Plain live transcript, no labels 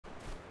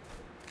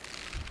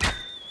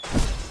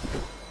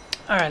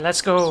Alright,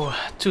 let's go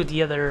to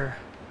the other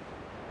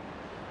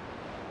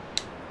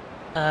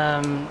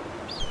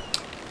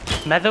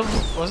meadow?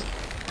 Was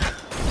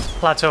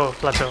plateau,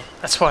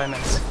 that's what I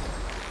meant.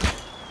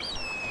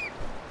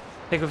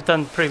 I think we've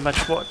done pretty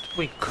much what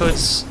we could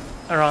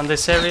around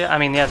this area. I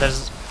mean, yeah,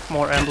 there's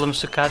more emblems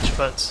to catch,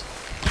 but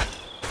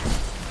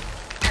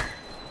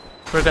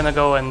we're gonna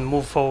go and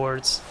move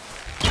forwards.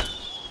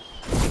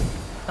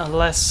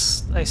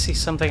 Unless I see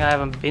something I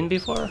haven't been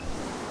before.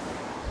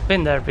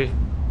 Been there,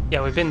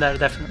 yeah, we've been there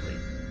definitely.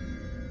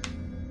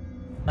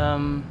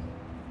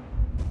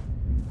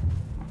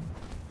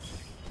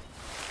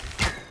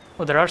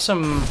 Oh, there are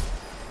some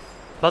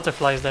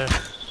butterflies there.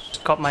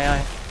 Just caught my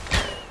eye.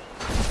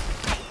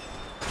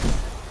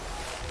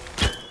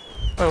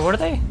 Where were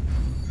they?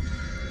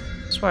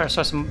 I swear I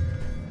saw some.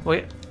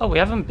 Wait, oh, we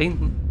haven't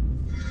been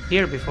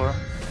here before.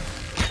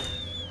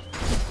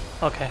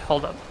 Okay,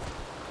 hold up.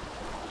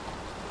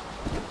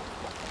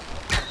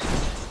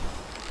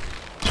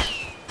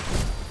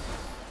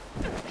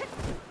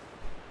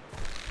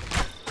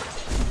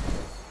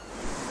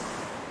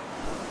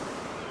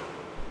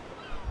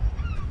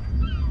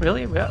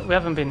 Really? We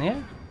haven't been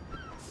here?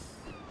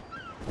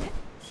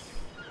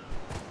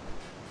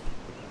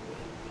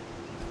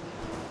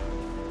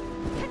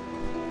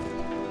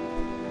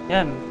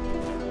 Yeah.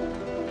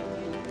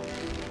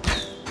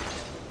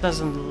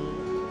 Doesn't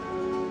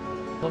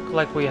look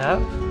like we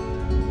have.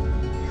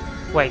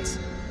 Wait.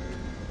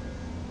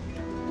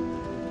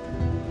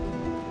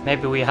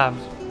 Maybe we have.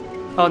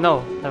 Oh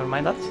no, never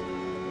mind that.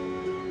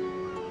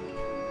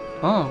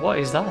 Oh, what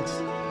is that?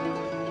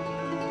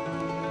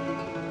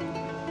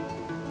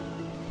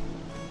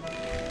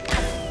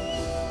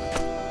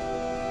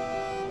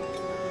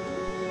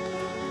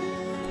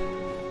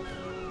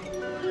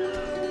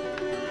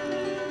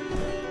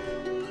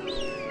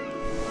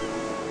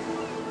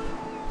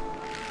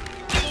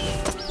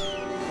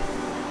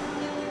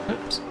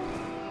 Oops.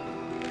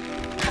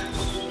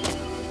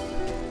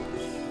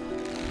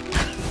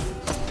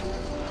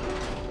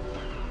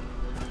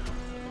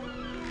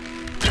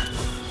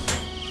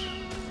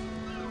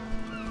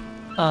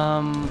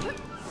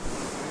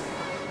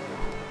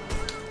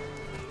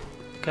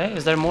 Okay,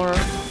 is there more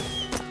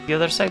the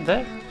other side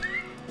there?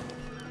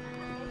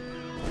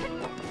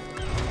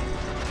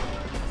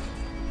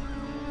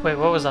 Wait,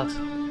 what was that?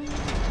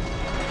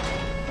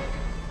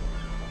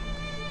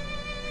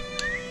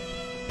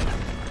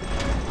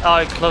 Oh,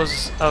 it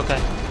closes.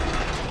 Okay.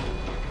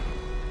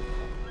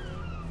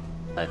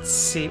 Let's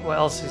see what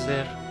else is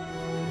there.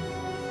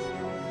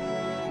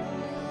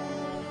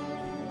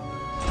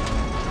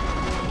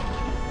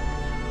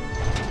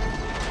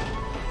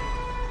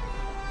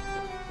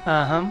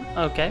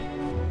 Okay.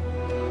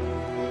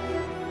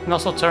 And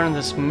also turn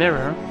this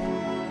mirror.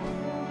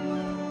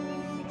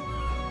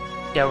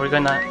 Yeah, we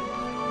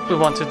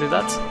want to do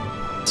that.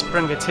 Let's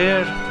bring it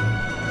here.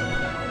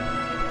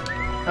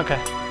 Okay.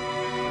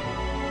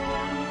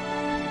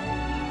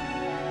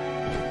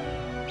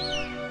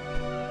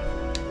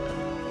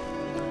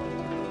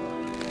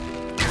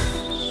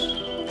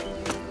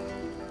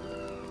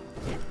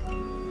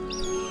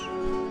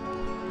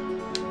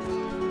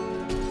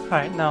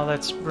 Alright, now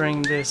let's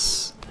bring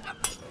this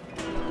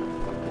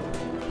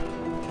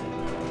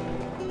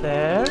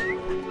there.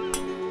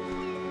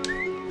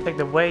 Take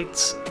the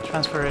weight,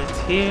 transfer it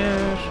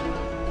here.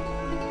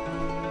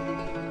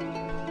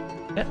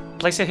 Yeah,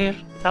 place it here,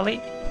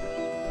 Tally.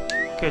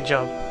 Good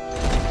job.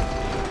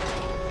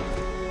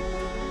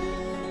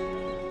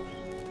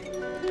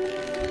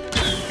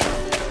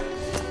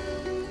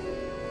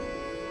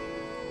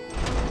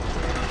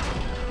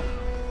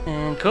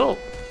 And cool.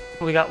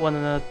 We got one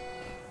of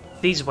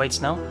these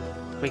weights now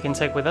we can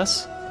take with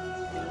us.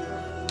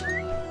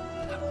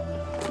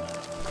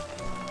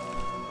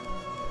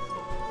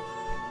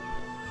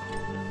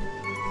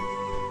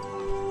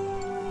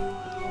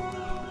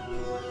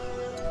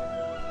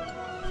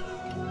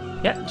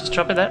 Yeah, just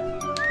drop it there.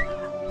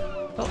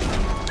 Oh.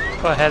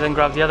 Go ahead and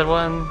grab the other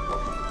one.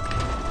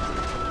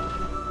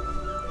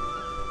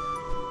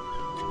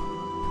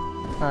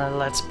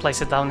 Let's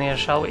place it down here,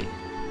 shall we?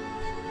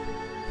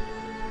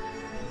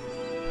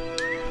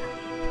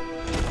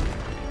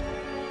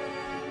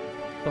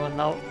 So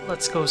now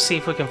let's go see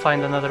if we can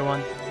find another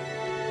one.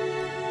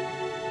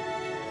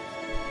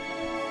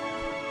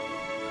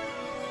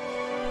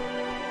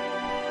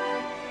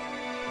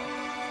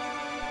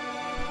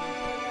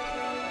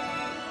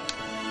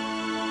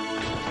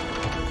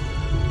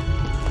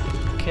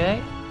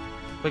 Okay,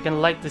 we can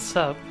light this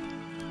up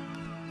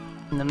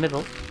in the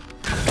middle.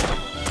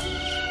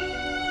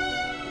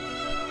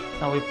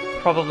 Now we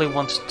probably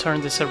want to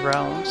turn this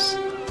around.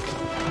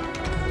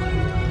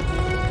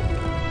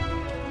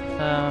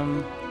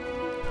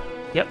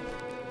 Yep.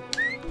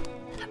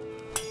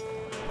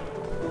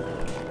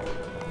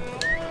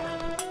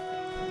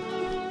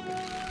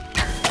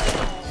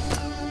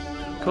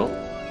 Cool.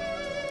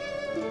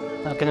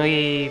 Now can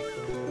we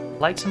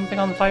light something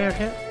on fire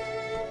here?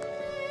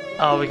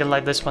 Oh, we can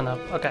light this one up.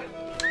 Okay.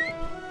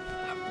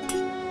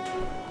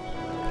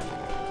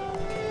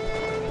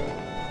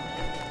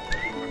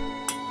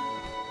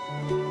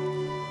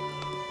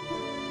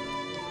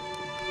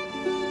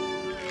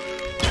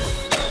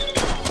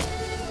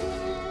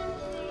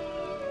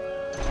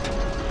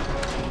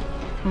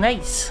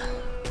 Nice.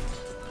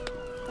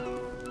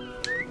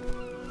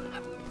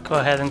 Go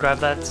ahead and grab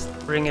that.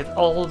 Bring it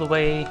all the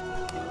way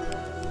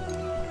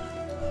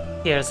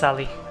here,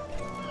 Sally.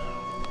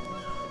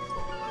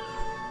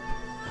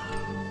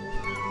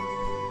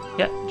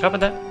 Yeah, drop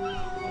it there.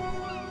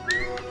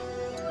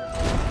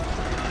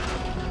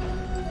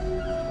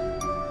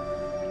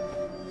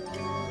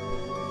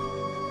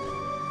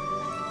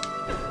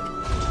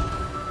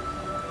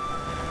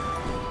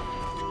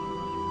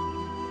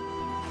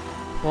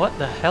 What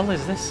the hell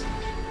is this?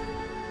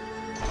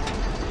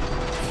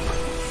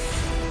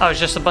 Oh, it's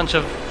just a bunch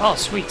of... Oh,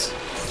 sweet.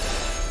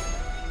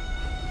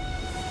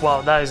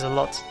 Wow, that is a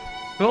lot.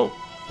 Cool.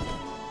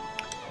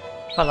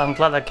 Well, I'm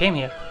glad I came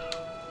here.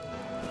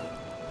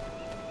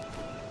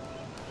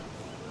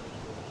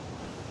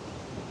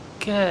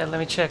 Okay, let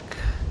me check.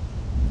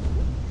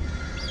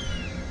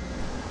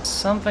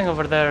 Something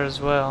over there as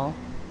well.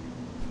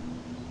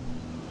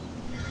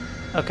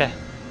 Okay.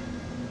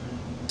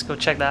 Let's go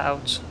check that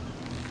out.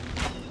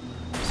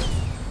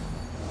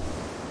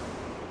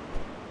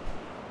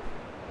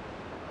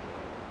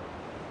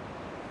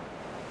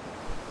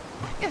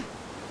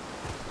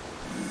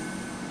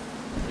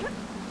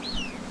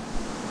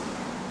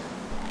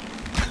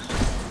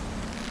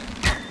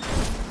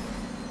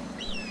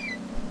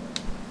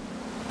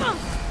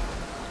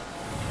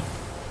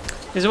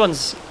 These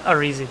ones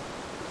are easy.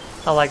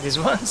 I like these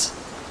ones.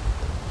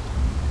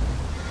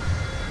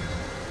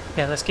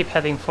 Yeah, let's keep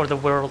heading for the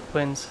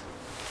whirlwind.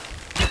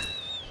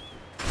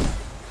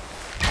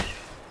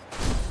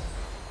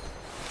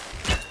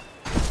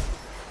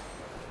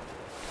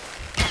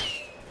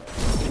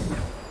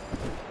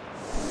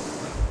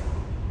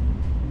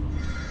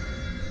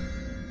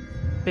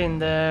 Been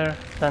there,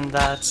 done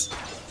that.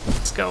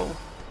 Let's go.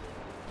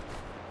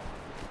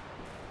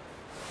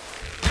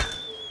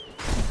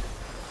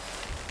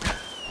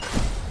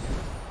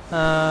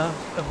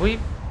 Have we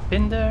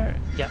been there?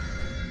 Yeah.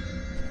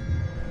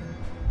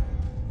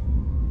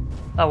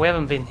 Oh, we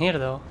haven't been here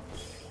though.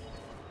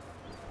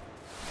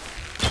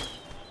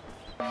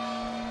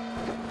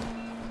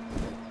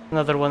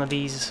 Another one of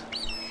these.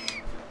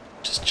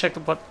 Just check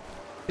what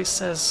this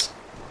says.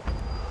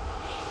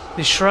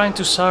 The shrine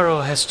to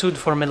sorrow has stood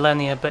for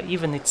millennia, but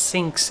even it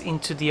sinks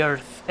into the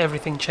earth,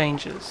 everything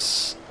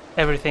changes.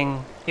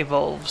 Everything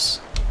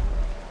evolves.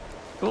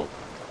 Cool.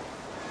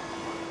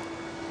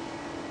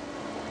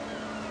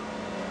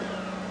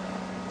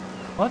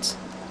 What?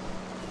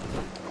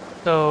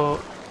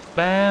 So,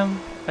 bam,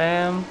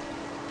 bam,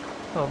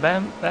 oh,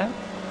 bam, bam.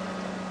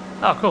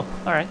 Oh, cool.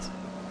 All right.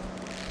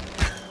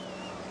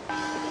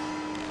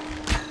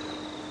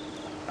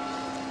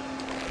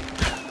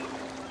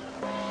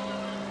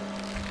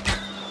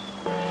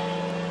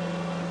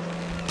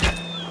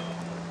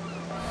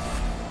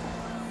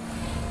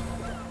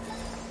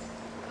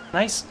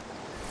 Nice.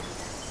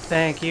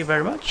 Thank you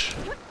very much.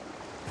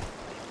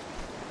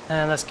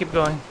 And let's keep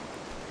going.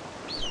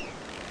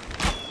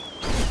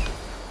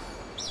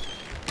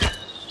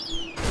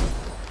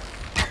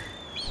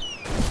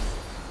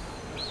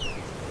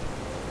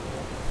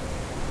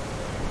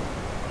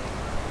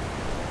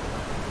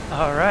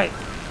 Alright.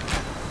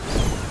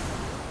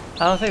 I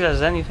don't think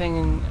there's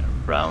anything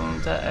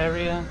around that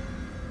area.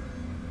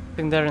 I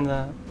think they're in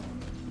the...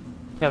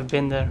 We have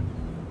been there.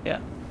 Yeah.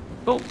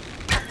 Cool.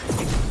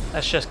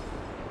 Let's just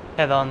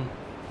head on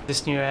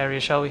this new area,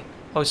 shall we?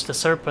 Oh, it's the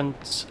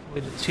serpent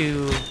with the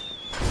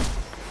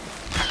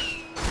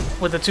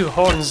two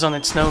horns on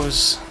its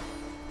nose.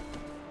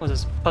 What's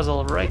this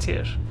puzzle right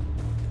here?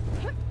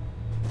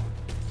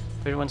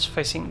 Everyone's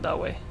facing that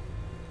way.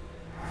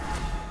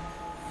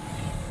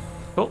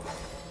 Cool.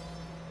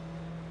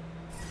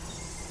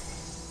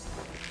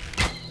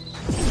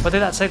 What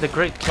did that say? The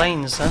Great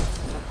Plains, huh?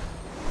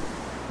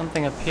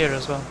 Something up here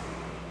as well.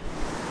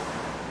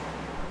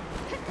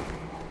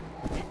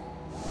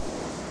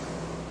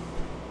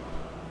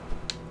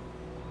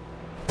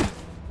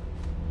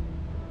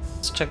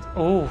 Let's check.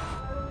 Oh,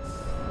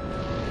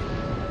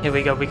 here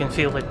we go. We can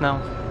feel it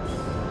now.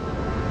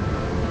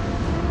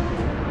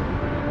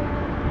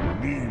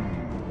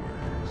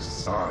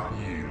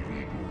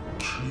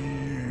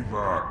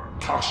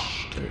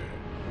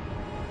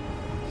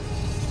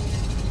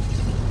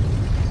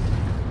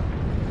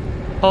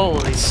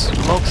 Holy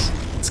smokes,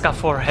 it's got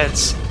 4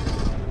 heads.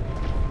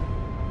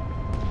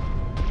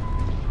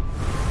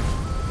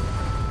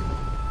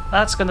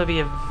 That's gonna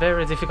be a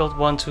very difficult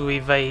one to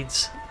evade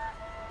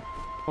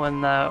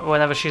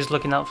whenever she's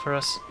looking out for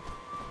us.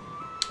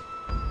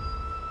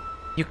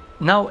 You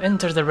now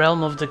enter the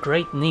realm of the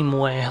great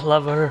Nimue,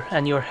 lover,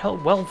 and your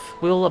wealth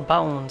will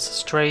abound,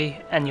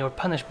 stray, and your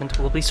punishment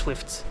will be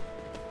swift.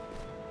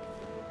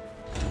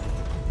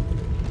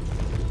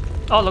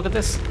 Oh, look at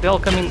this, they all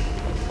come in.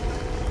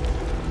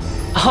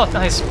 Oh,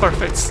 nice,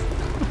 perfect.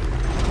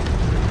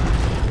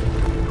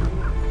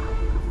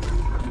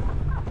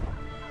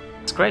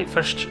 It's great,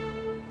 first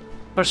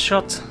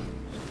shot.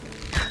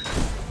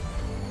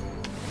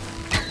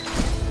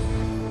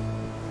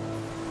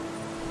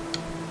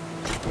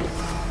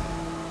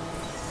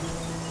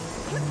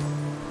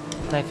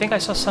 And I think I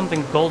saw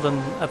something golden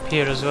up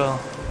here as well.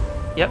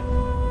 Yep.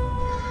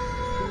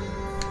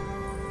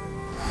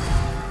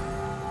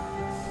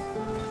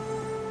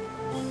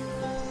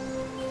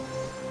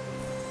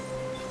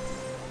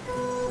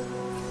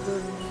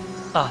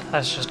 Ah,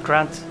 that's just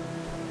Grant.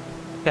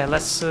 Okay,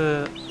 let's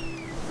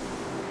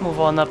move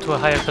on up to a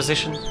higher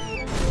position.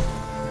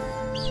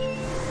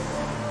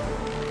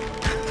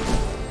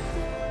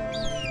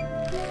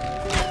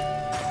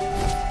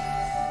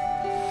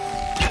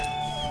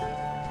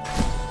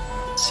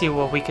 See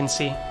what we can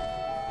see.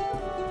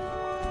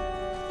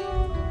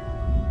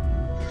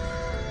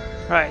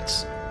 Right.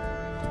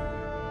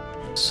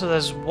 So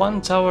there's one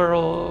tower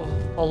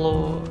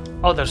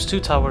oh, there's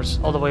two towers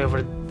all the way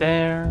over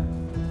there.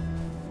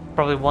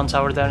 Probably one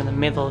tower there in the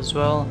middle as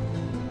well.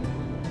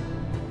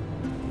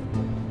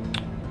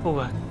 Oh,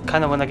 I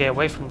kind of want to get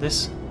away from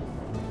this.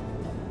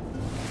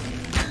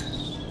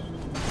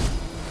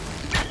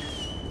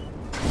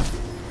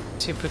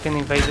 See if we can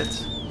invade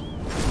it.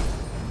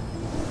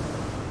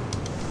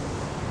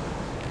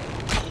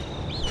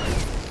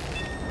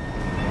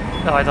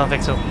 No, I don't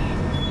think so.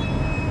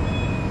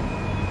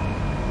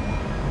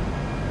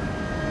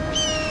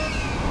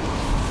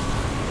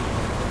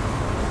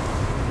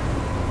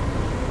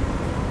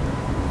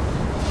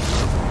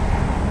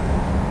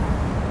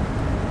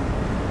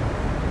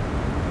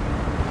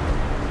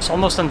 It's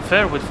almost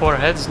unfair with 4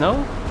 heads,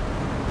 no?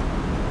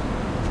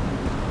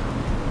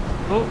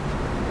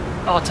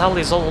 Oh,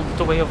 Tally's all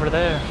the way over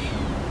there.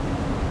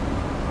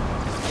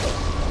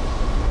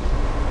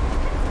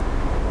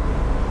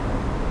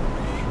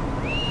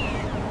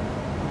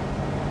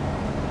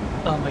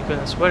 Oh my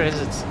goodness, where is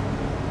it?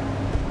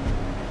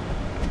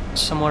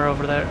 Somewhere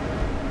over there.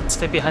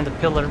 Stay behind the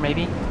pillar,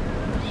 maybe?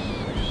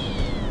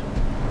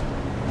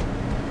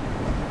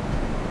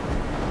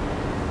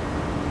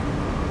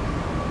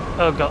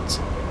 Oh god.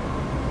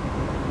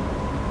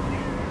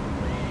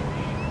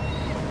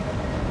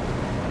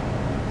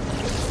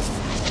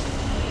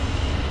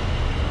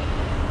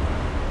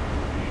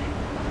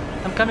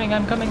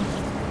 I'm coming.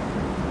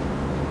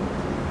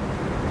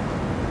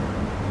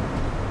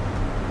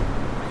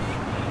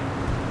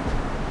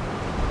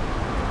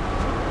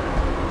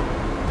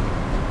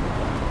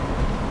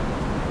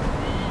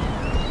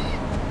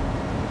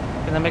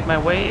 Can I make my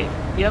way?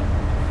 Yep.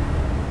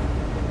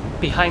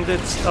 Behind it.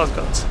 Oh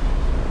god.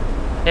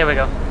 Here we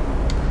go.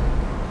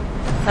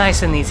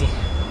 Nice and easy.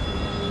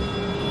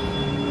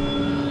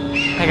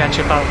 I got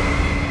you, pal.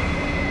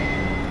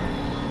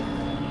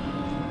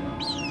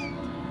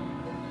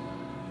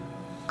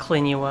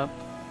 Clean you up.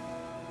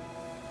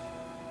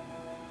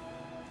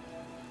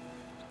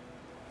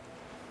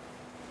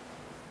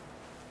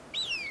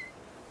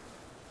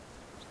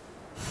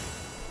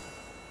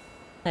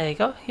 There you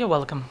go. You're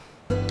welcome.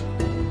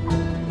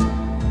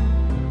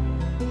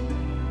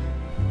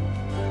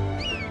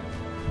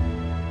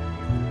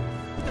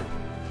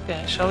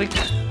 Yeah, shall we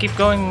keep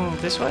going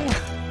this way?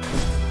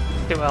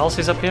 See what else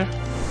is up here?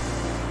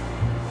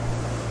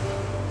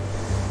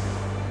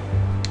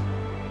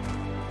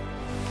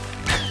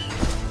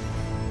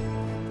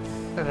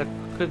 There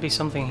could be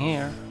something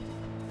here.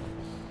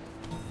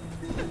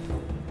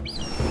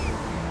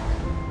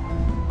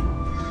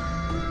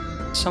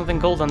 Something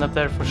golden up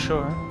there for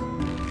sure.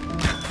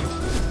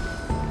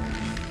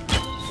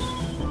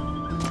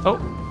 Oh!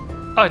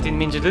 I didn't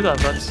mean to do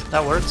that, but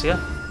that works, yeah.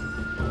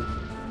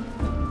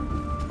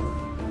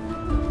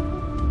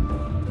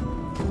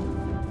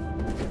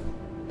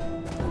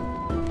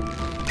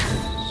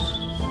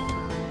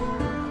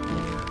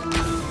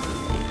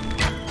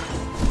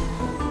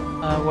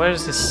 Where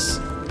is this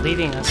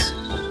leading us?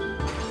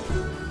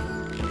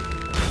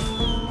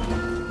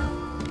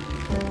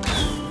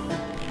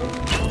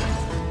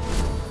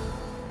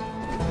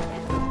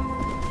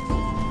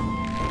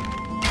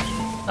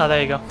 Oh,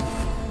 there you go.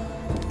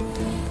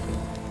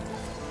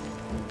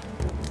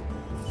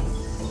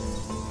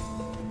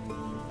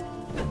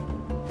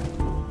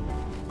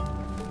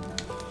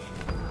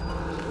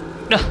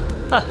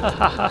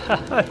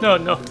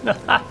 No.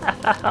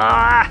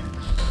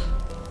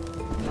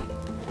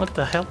 What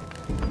the hell?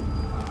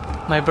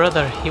 My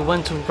brother, he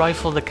went to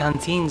rifle the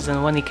canteens,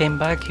 and when he came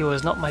back, he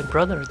was not my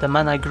brother. The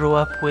man I grew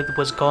up with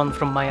was gone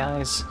from my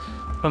eyes.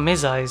 From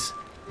his eyes.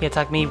 He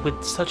attacked me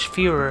with such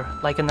furor,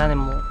 like an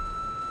animal.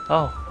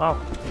 Oh, wow.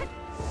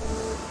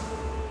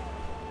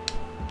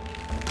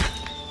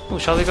 Oh,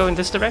 shall we go in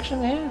this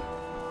direction here?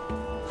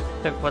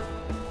 Look, what?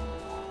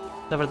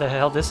 Whatever the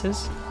hell this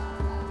is?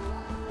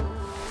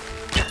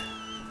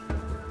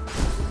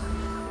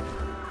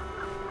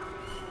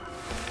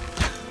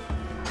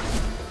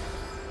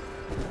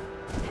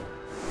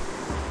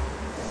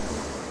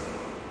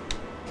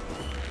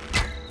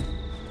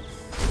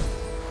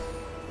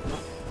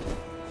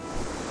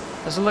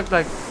 Does it look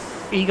like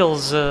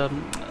eagles,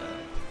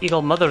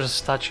 eagle mothers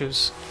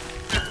statues?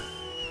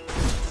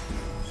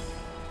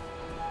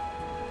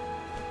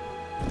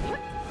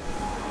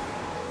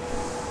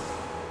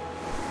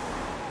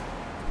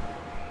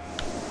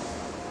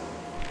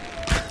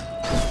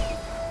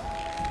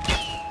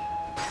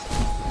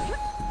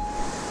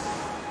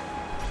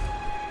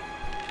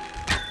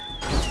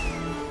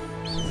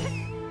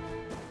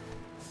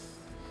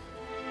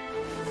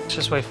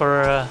 Just wait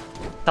for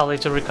Tali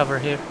to recover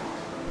here.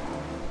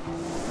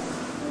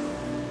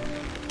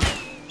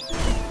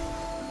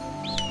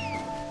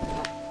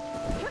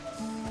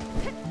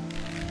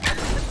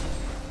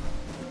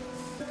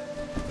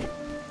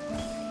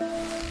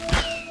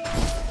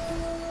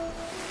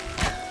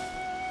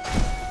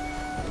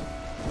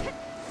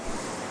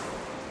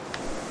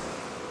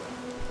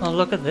 Oh,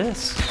 look at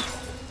this.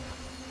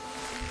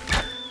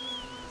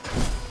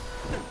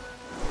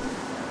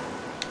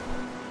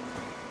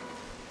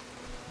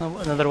 Oh,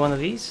 another one of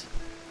these?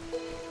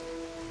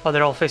 Oh,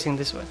 they're all facing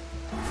this way.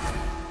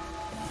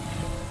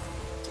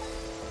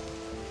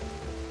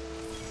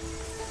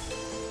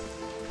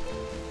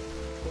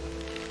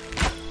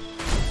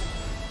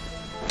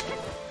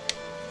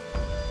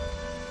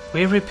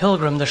 Weary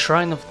pilgrim, the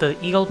shrine of the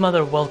Eagle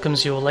Mother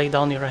welcomes you. Lay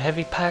down your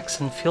heavy packs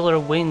and feel her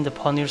wind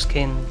upon your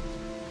skin.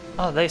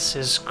 Oh, this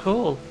is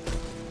cool.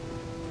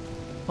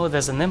 Oh,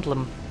 there's an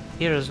emblem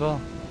here as well.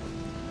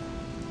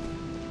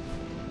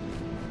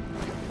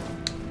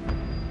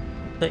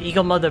 The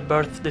Eagle Mother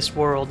birthed this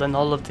world and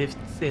all of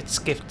its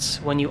gifts.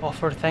 When you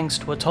offer thanks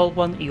to a tall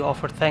one, you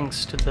offer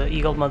thanks to the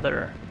Eagle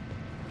Mother.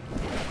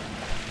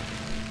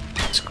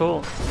 It's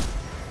cool.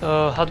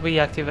 How do we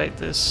activate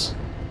this?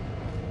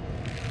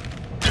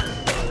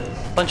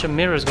 Bunch of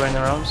mirrors going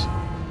around.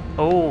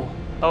 Oh,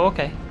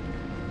 okay.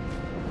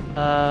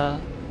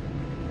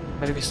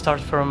 Maybe we start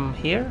from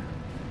here?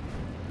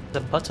 The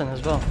button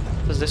as well.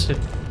 What does this do?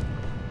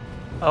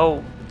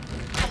 Oh.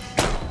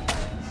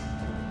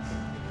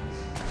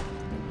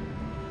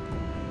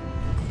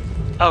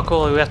 Oh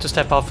cool, we have to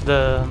step off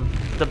the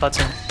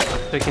button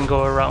so we can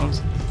go around.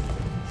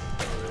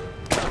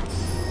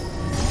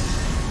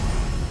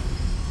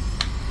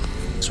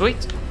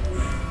 Sweet.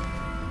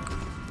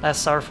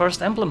 That's our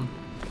first emblem.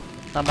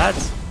 Not bad.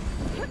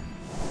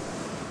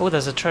 Oh,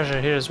 there's a treasure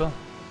here as well.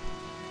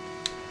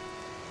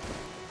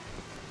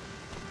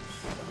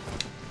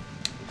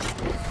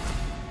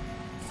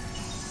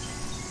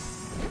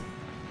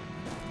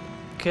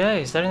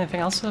 Okay, is there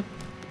anything else up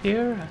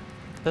here?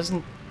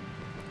 Doesn't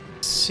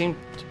seem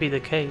to be the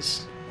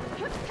case.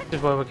 This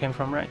is where we came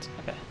from, right?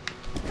 Okay.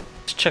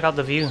 Let's check out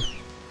the view.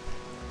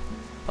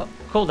 Oh,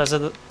 cool, there's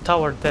a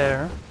tower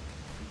there.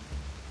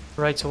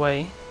 Right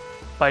away.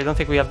 But I don't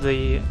think we have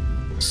the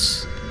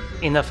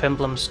enough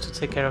emblems to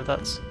take care of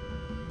that.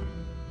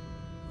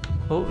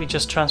 Oh, we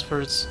just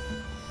transferred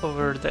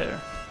over there.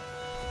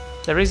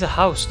 There is a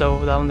house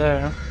though down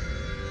there.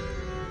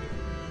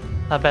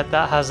 I bet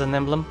that has an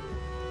emblem.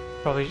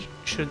 Probably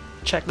should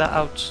check that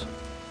out.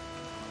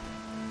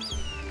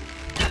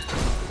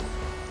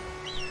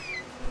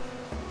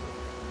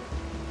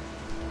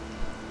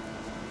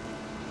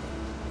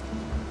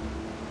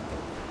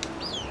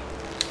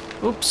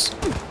 Oops.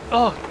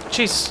 Oh,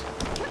 jeez.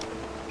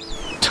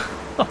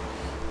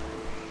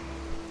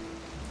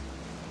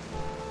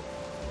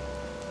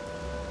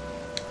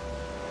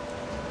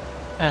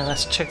 And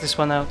let's check this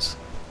one out.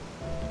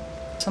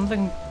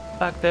 Something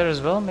back there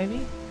as well,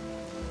 maybe?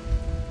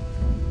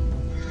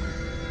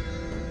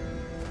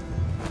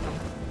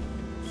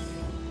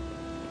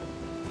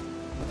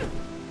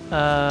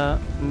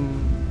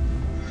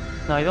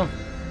 No, I don't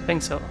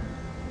think so.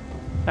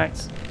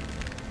 Alright.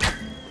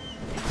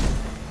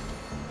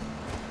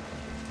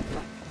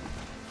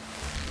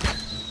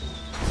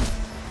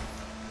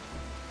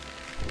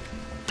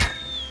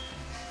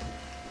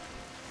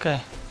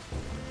 Okay.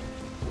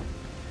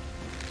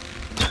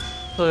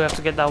 So we have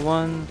to get that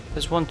one.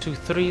 There's 1, 2,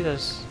 3.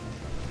 There's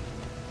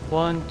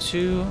 1,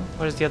 2.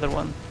 Where's the other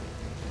one?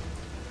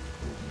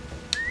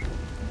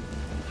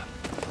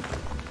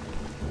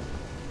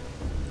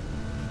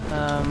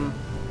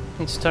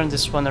 Need to turn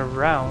this one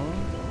around.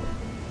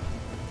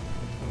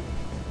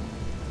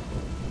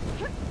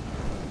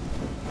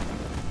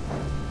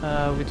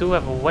 We do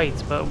have a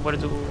weight, but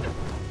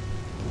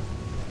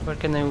where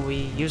can we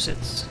use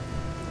it?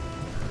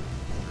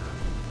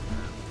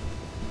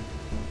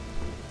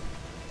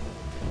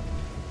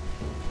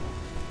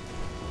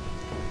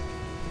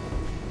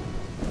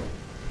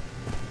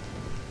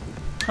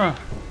 Huh,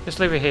 just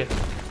leave it here.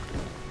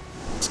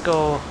 Let's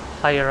go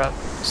higher up,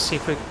 see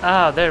if we...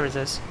 Ah, there it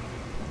is.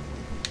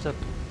 There's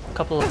a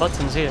couple of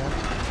buttons here.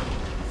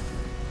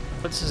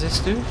 What does this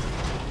do?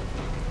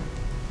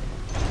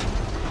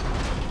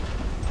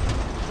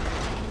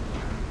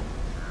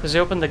 Does it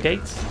open the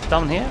gate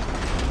down here?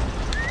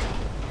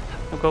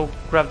 I'll go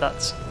grab that.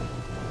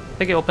 I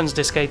think it opens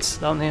this gate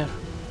down here.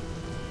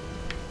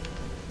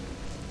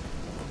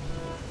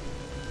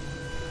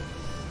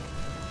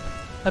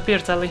 Up here,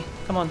 Tally.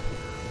 Come on.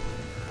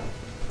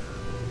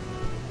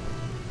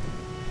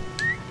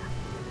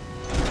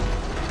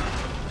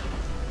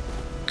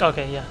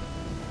 Okay, yeah.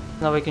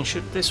 Now we can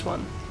shoot this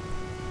one.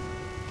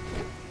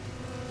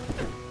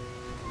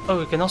 Oh,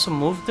 we can also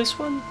move this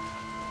one?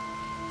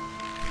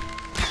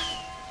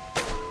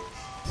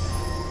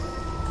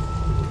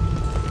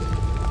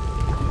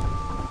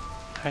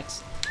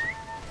 Alright.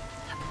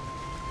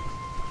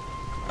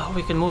 Oh,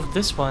 we can move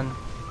this one.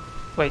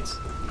 Wait.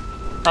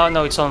 Oh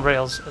no, it's on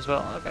rails as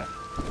well, okay.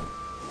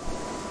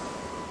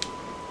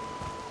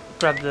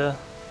 grab the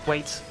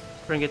weight,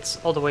 bring it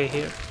all the way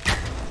here.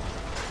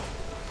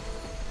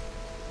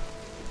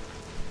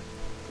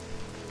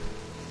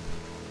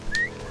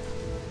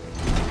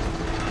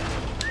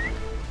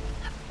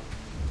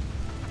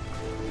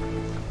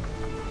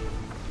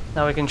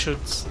 Now we can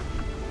shoot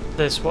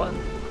this one.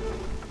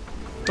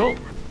 Cool.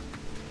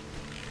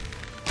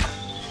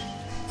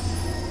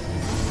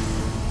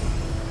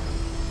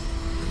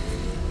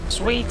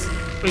 Sweet!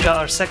 We got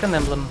our second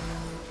emblem.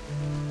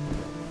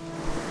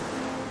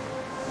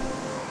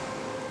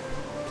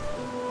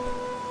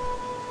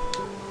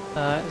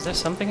 Is there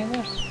something in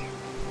there?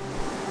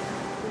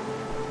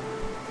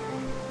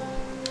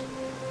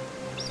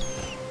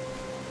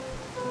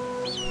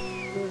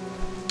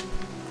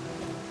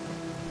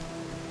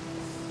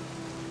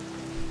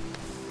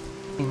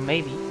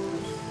 Maybe.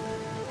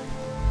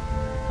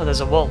 Oh, there's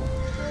a wall.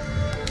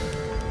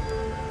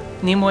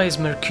 Nimue is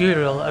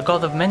mercurial, a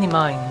god of many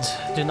minds.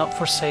 Do not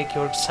forsake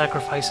your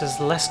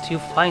sacrifices, lest you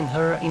find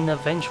her in a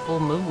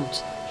vengeful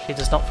mood. She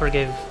does not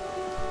forgive.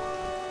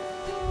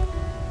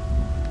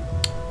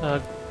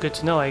 Good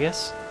to know, I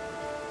guess.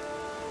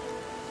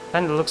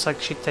 Kinda looks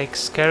like she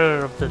takes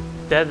care of the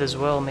dead as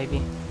well,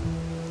 maybe.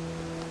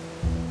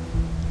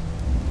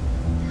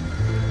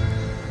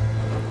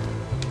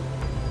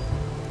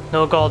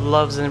 No god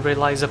loves and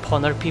relies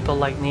upon her people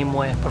like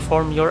Nimue.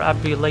 Perform your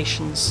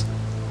ablutions.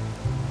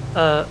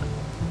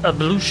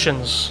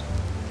 Ablutions.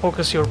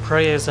 Focus your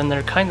prayers and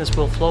their kindness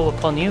will flow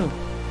upon you.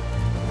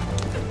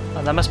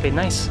 Oh, that must be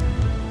nice.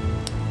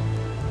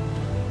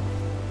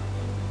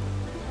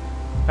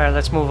 Alright,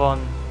 let's move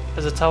on.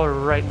 There's a tower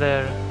right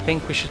there. I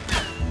think we should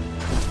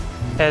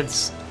head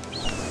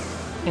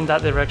in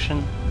that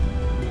direction.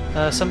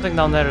 Something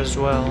down there as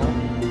well.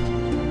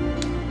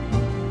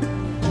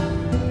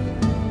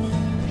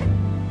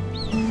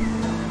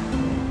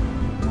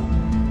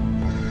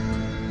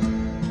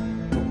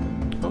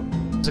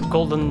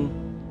 Golden...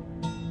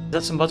 Is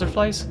that some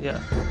butterflies? Yeah.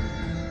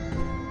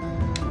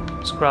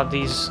 Let's grab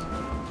these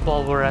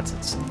while we're at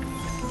it.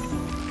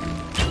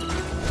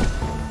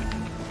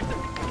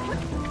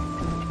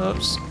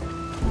 Oops.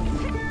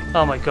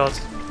 Oh my god.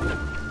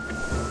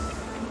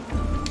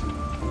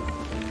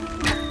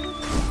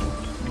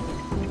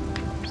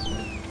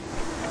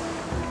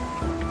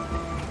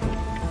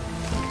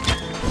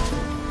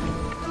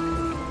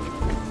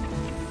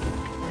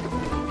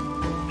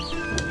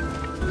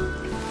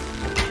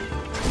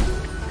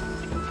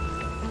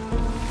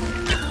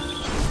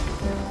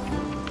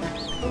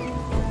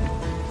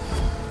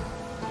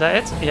 Is that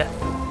it? Yeah.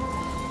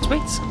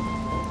 Sweet.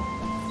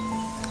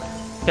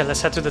 Yeah,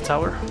 let's head to the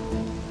tower.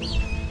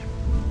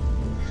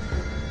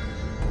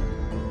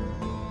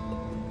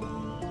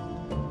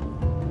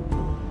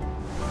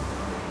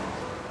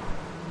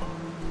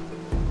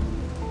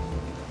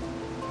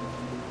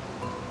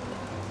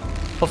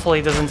 Hopefully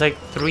it doesn't take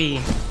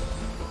 3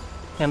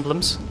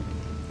 emblems.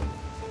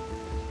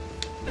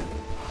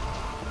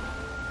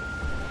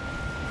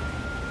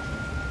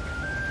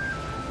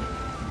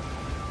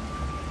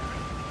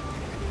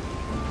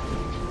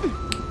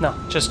 No,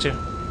 just 2.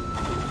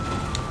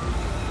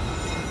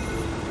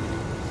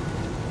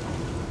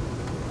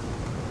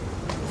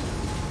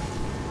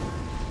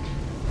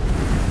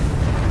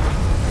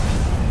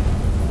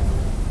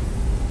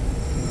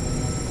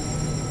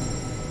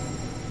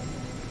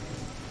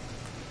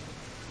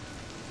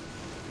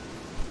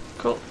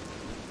 Cool.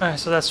 Alright,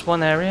 so that's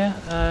one area.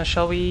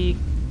 Shall we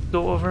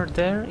go over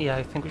there? Yeah,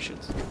 I think we should.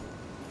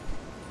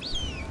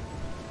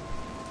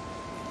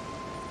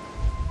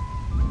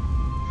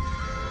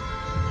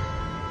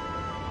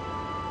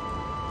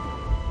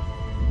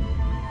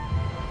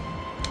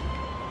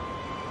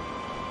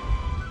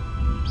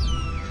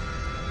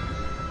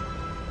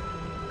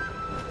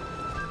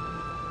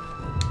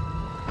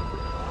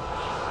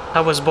 I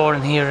was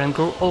born here and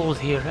grew old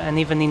here, and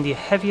even in the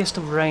heaviest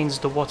of rains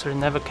the water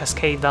never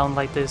cascades down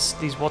like this.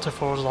 These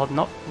waterfalls are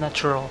not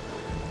natural.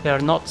 They are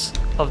not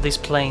of this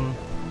plane.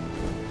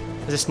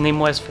 Is this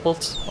Nimue's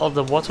fault? All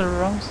the water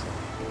around?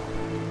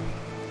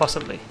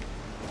 Possibly.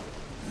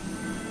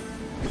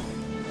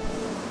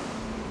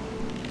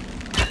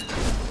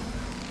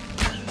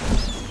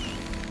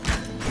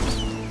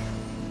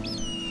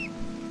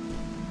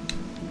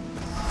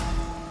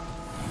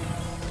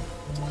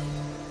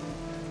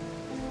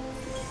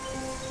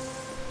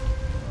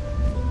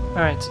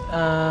 Alright,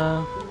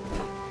 oh,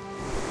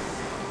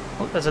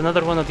 there's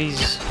another one of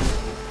these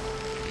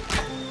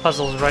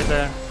puzzles right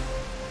there.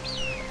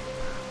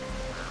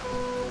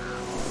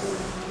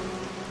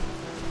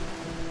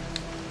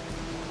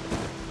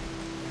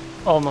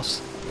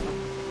 Almost.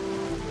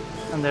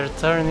 And they're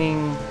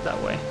turning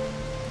that way.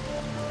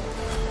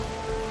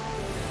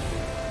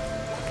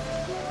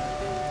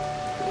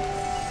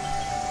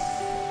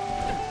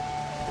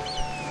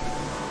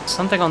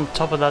 Something on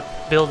top of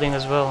that building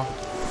as well.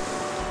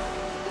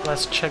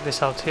 Let's check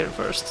this out here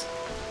first.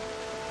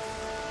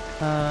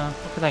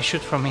 What can I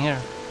shoot from here?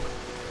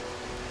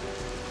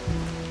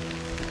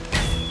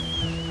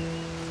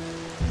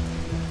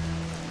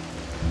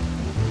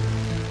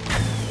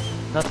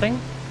 Nothing?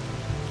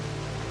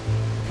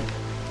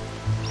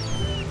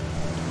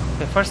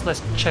 Okay, first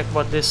let's check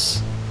what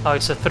this... Oh,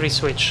 it's a 3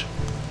 switch.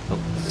 Oh,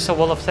 is this a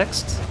wall of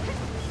text?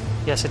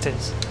 Yes, it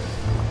is.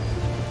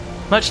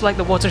 Much like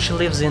the water she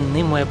lives in,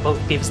 Nimue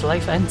both gives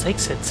life and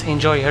takes it.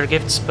 Enjoy her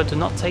gifts, but do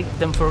not take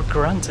them for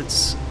granted.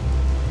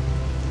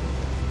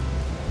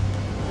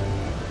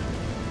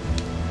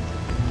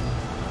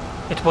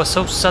 It was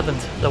so sudden.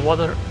 The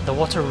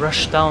water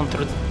rushed down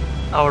through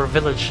our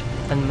village,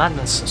 and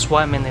madness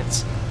swam in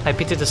it. I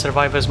pity the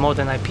survivors more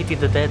than I pity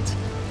the dead.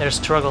 Their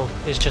struggle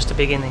is just the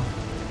beginning.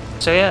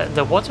 So yeah,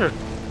 the water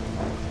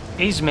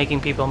is making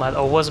people mad,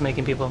 or was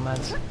making people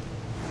mad.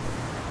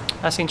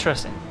 That's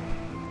interesting.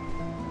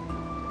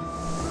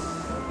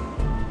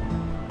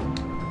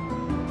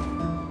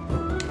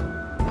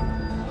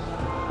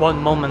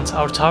 One moment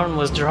our town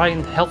was dry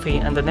and healthy,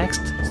 and the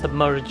next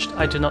submerged.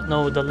 I do not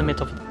know the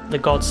limit of the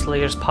God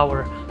Slayer's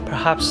power.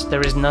 Perhaps there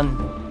is none.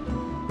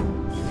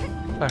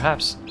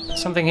 Perhaps.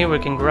 Something here we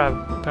can grab,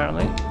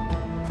 apparently.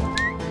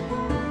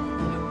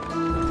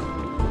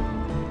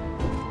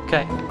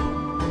 Okay.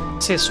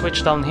 See a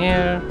switch down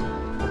here.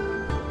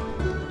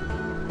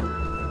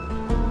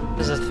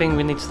 There's a thing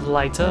we need to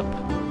light up.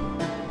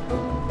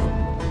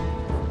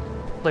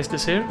 Place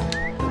this here.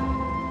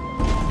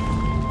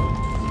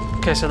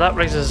 Okay, so that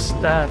raises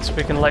that, so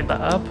we can light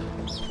that up.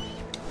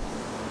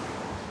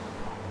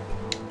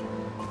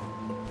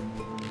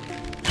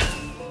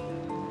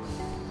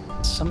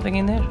 Something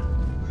in there?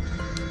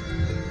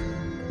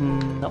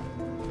 No.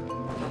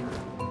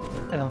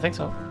 I don't think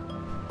so.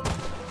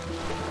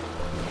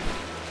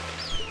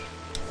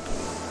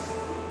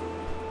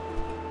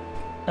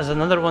 There's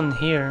another one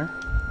here.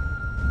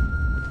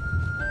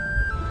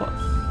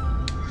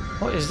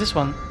 What is this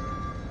one?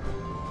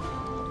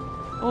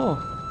 Oh.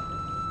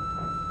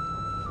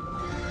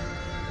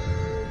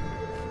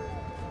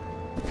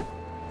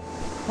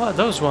 What are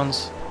those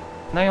ones?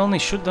 Can I only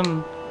shoot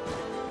them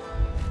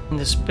in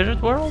the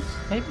spirit world,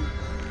 maybe?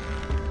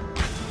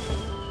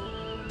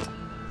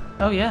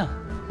 Oh yeah.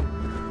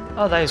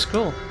 Oh, that is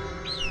cool.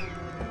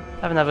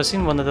 I've never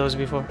seen one of those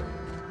before.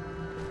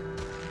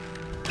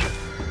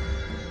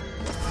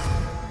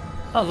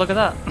 Oh, look at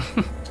that.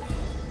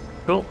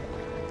 Cool.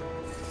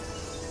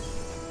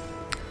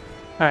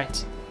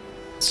 Alright.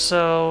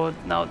 So,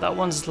 now that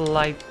one's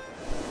light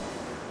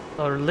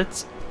or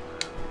lit.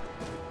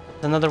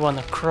 Another one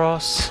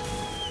across.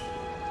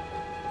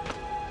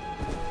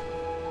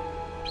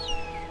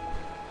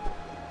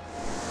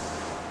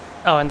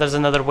 Oh, and there's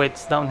another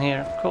weight down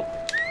here. Cool.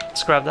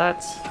 Let's grab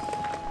that.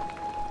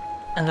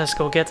 And let's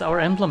go get our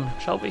emblem,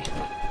 shall we?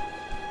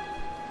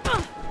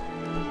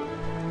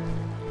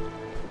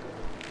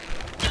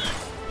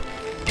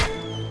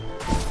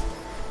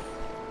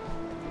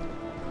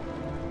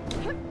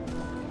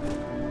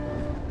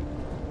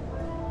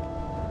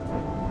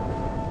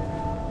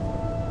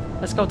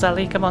 Let's go,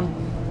 Tally, come on.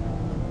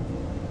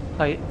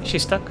 Oh,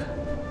 she's stuck?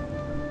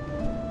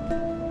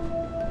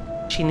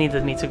 She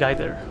needed me to guide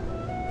her.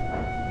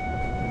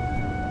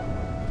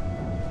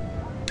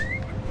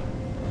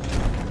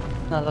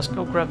 Now let's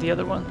go grab the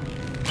other one.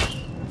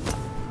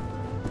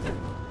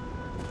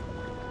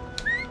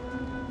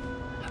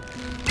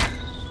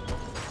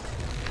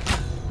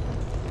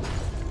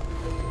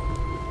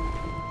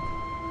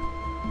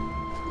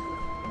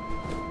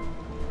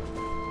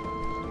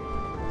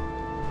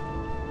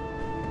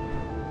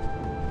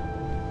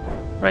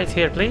 Right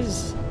here,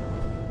 please.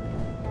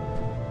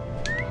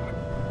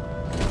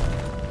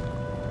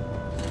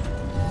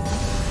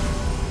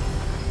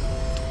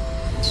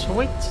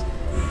 Sweet.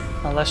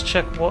 Now let's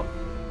check what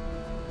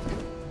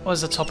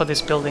was the top of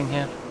this building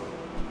here.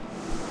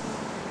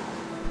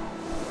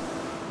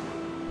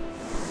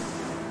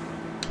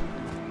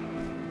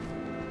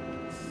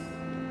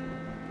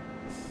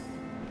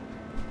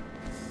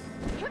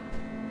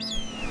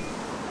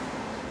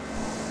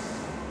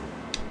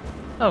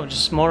 Oh,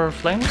 just more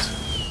flames?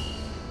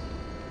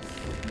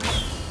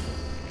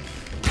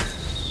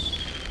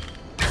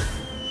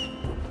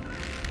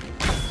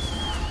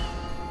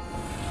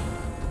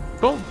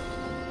 Cool.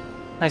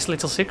 Nice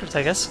little secret,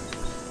 I guess.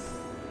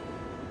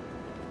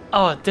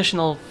 Oh,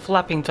 additional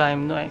flapping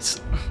time, nice.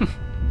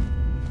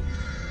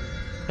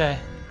 Okay,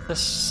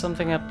 there's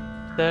something up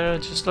there,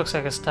 it just looks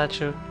like a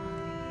statue.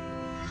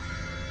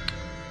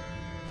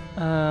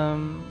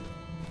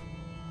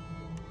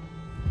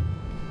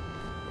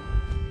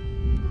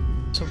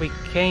 So we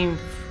came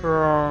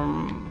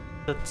from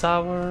the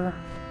tower.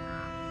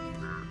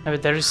 Maybe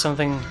there is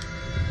something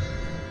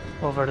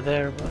over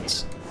there,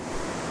 but...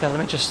 Yeah,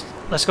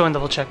 let's go and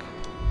double check.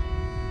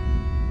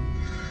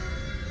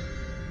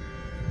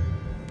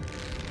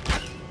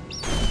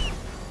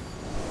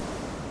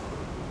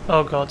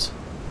 Oh god.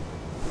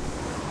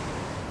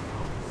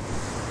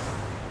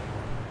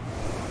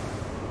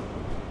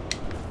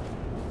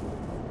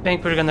 I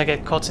think we're gonna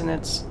get caught in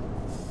it.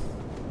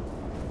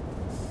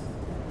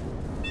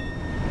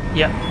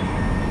 Yeah.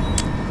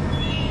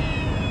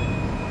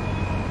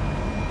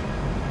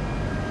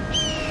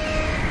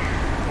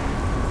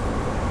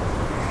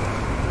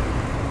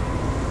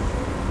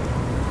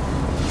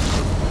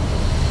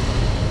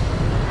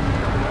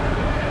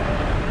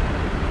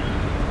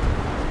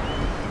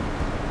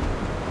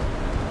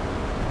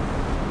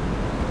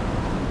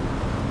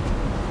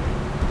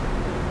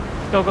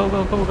 Go, go,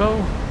 go, go,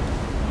 go!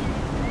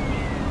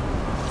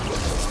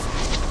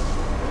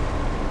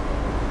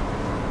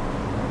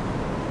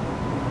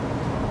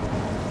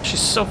 She's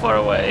so far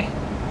away.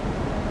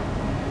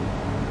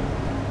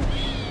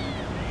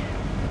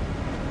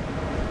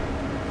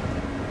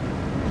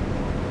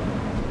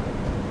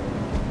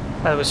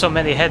 With so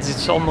many heads,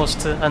 it's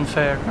almost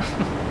unfair.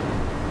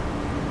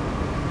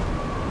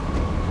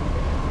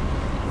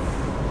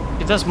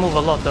 It does move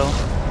a lot, though.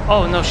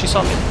 Oh no, she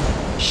saw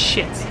me.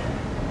 Shit.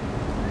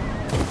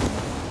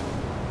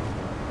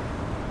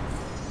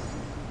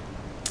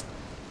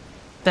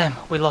 Damn,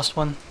 we lost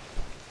one.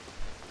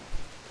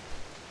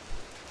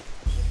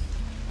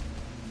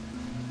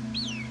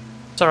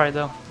 It's alright,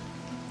 though.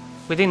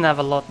 We didn't have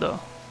a lot, though.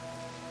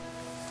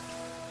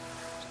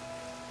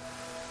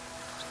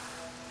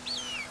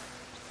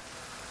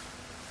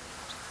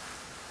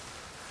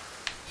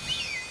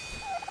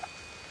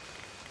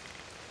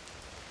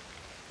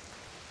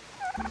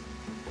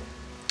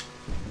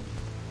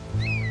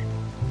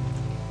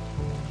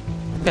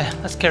 Okay,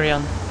 let's carry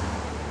on.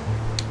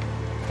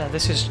 Yeah,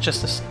 this is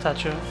just a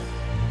statue.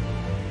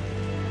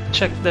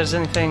 Check if there's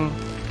anything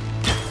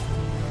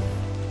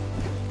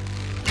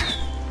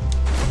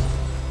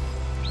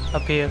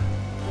up here.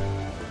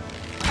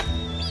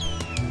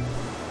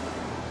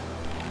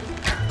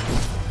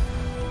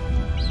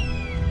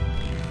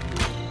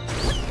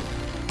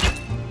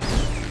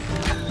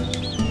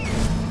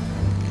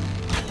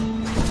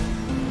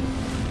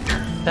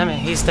 Damn it,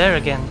 he's there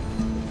again.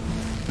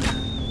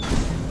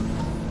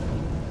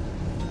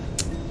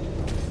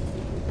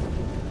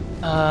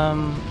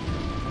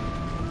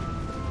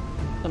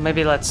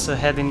 Maybe let's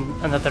head in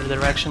another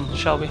direction,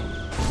 shall we?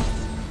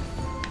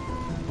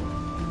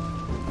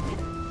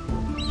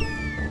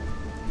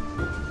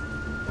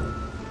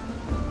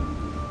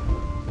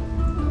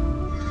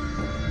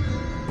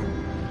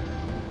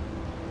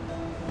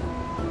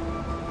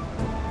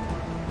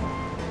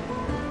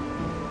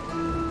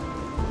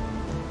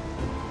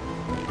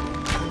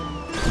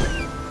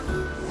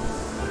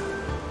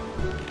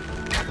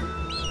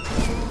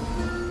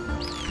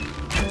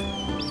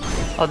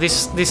 Oh,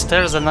 these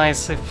stairs are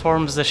nice. It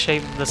forms the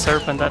shape of the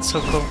serpent. That's so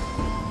cool.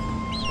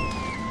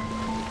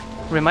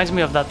 Reminds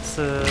me of that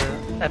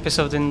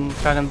episode in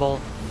Dragon Ball.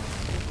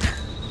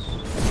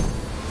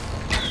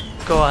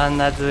 Gohan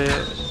had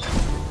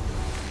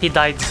he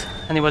died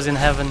and he was in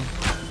heaven.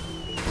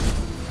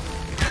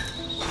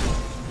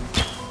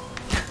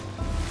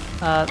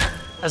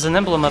 As an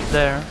emblem up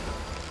there.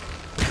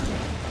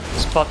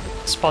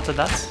 Spotted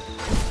that.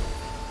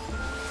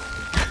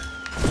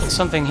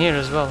 Something here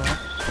as well. Right?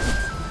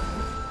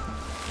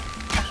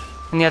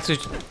 And he had to,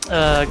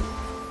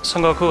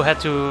 Son Goku had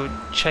to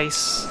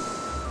chase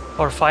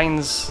or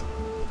finds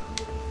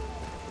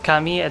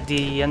Kami at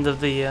the end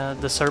of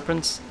the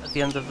serpents, at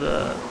the end of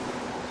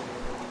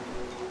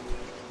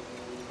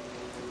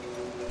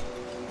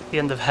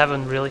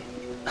heaven, really.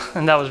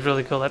 And that was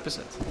really cool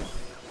episode.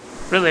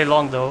 Really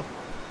long though,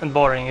 and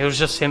boring. It was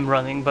just him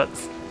running, but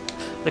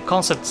the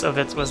concept of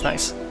it was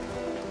nice.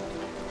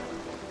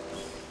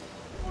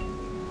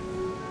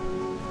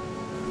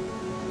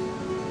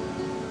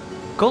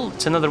 Cool,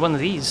 it's another one of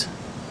these.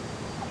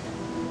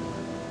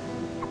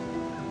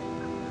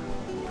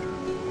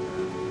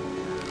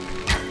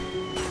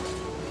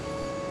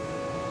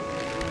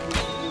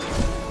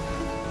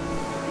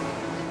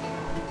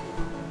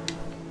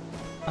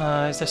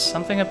 Is there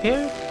something up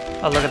here?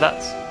 Oh, look at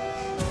that.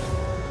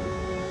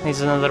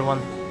 Needs another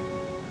one.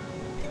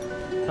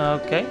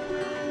 Okay.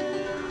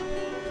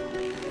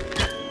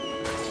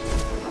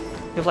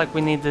 Feel like we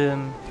need a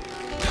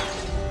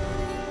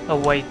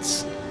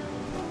weight.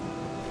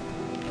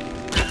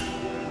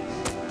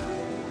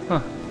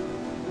 Huh.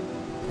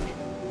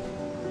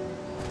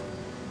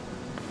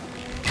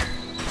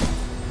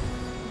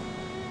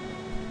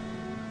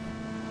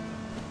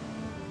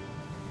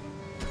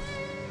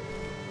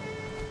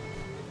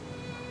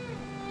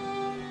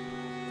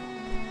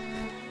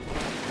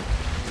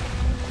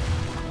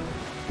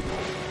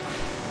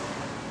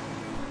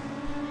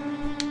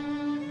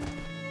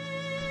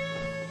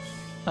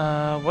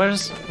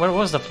 Where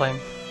was the flame?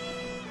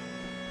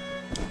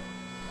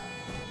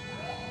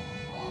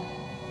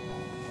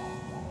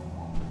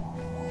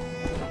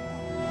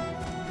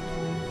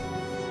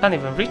 Can't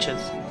even reach it.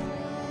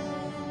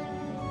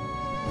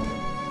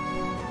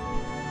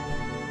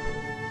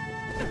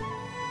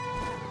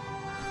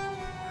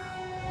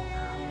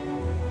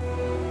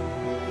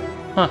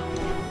 Huh.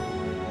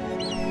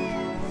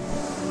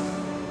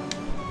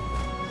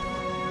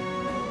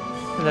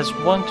 There's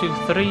 1, 2,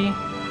 3,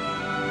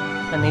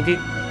 and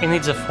he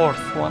needs a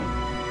fourth one.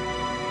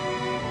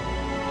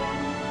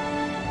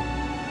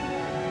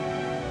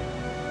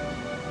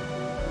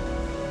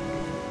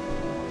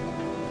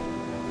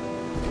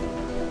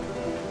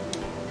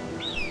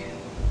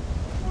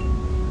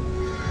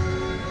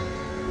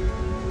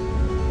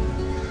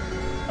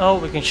 Oh,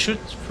 we can shoot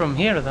from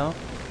here though.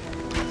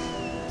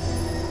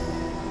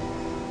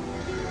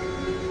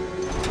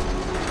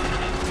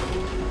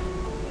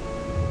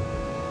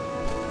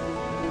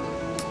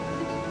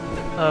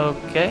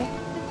 Okay.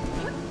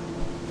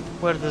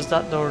 Where does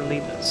that door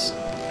lead us?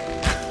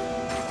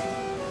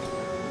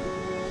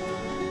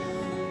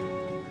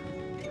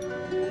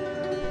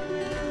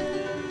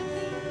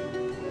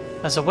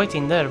 There's a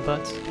waiting there,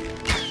 but...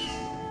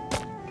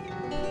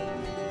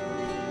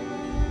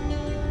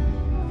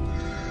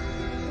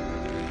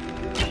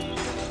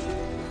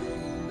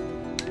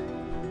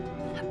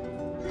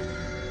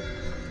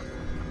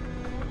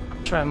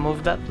 Try and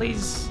move that,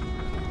 please.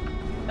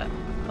 Yeah,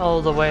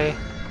 all the way.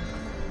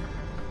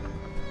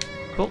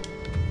 Cool.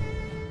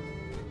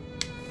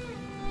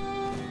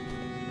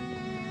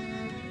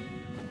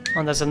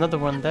 Oh, there's another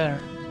one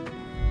there.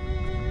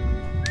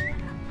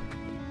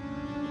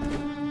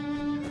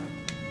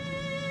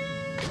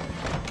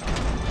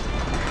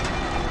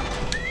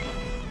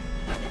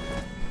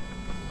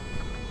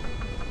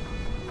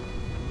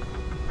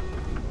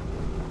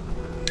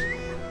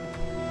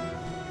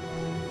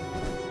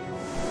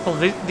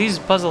 Well, these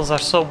puzzles are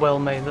so well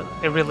made that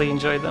I really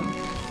enjoy them.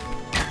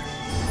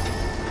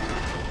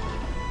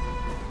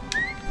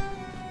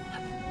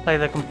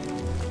 Like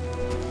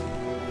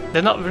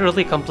they're not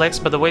really complex,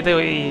 but the way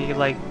they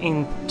like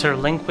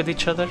interlink with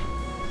each other,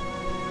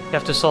 you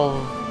have to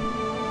solve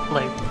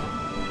like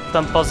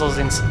some puzzles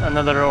in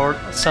another or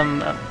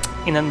some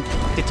in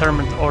a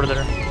determined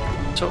order,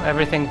 so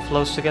everything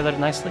flows together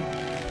nicely.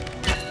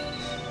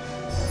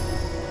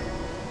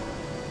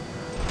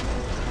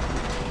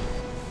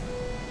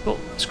 Cool.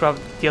 Let's grab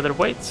the other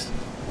weight.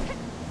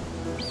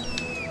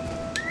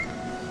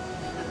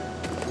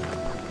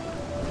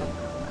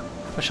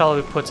 Or shall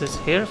we put it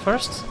here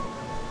first?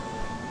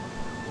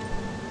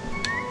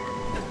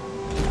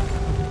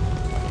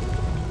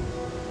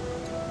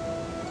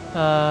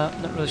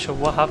 Not really sure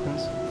what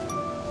happens.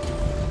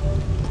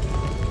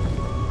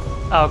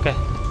 Ah, okay.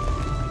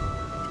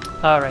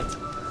 Alright,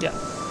 yeah.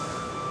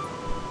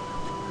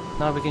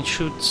 Now we can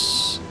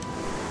shoot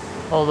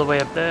all the way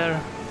up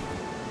there.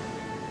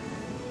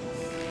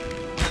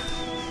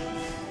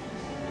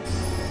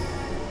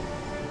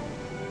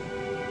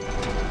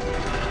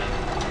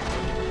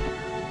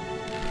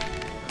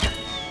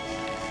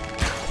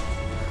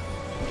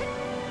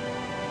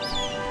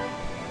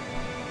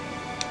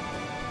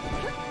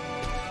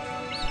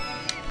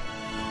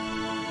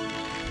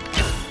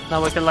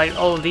 Now we can light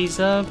all of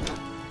these up.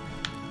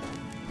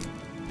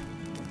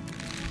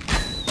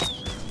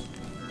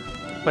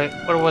 Wait,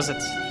 where was it?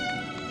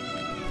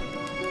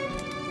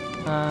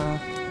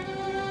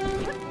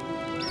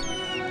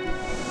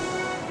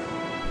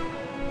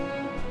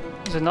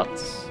 Is it not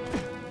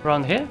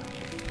around here?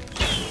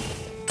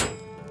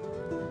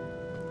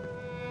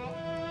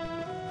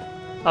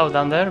 Oh,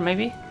 down there,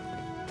 maybe?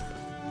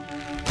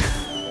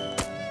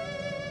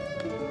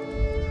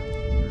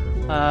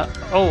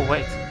 Oh,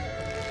 wait.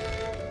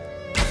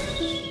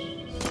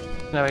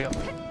 There we go.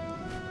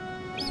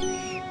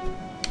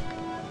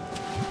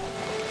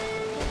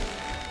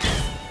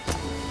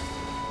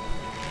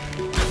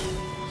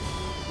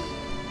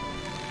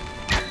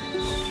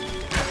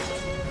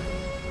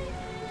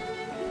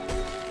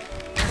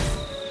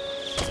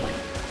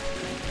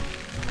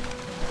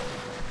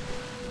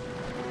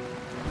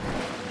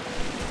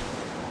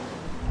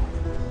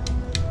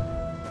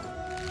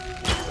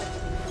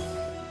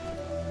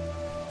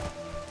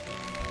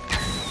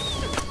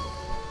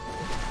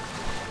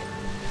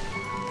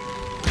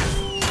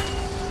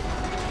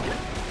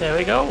 There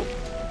we go.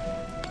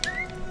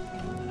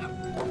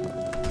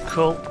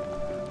 Cool.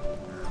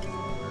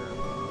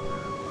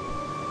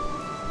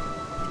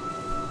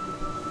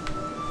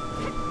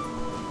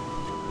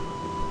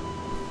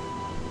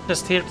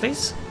 Just here,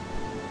 please.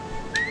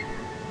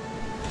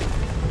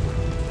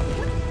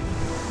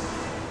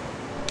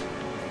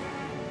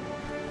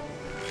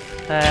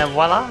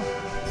 Voila.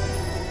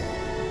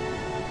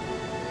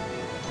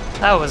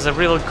 That was a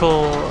real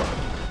cool.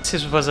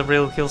 This was a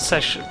real cool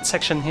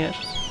section here.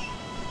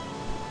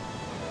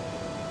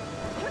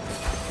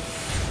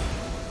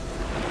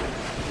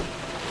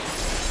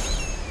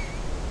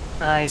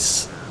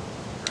 Nice.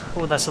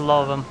 Oh, that's a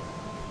lot of them.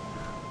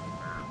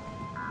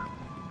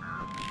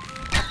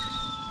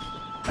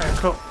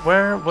 Cool.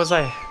 Where was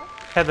I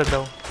headed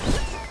though?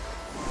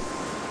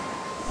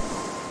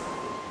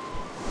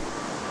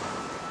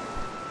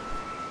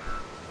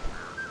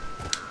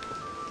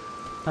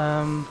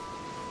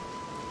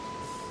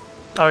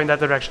 Oh, in that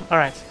direction.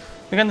 Alright.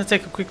 We're gonna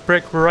take a quick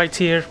break right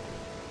here,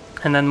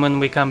 and then when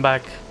we come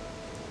back,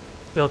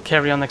 we'll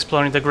carry on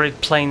exploring the Great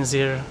Plains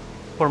here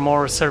for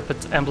more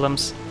serpent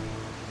emblems,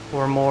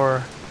 for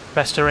more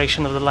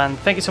restoration of the land.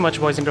 Thank you so much,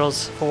 boys and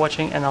girls, for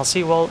watching, and I'll see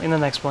you all in the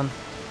next one.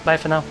 Bye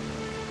for now.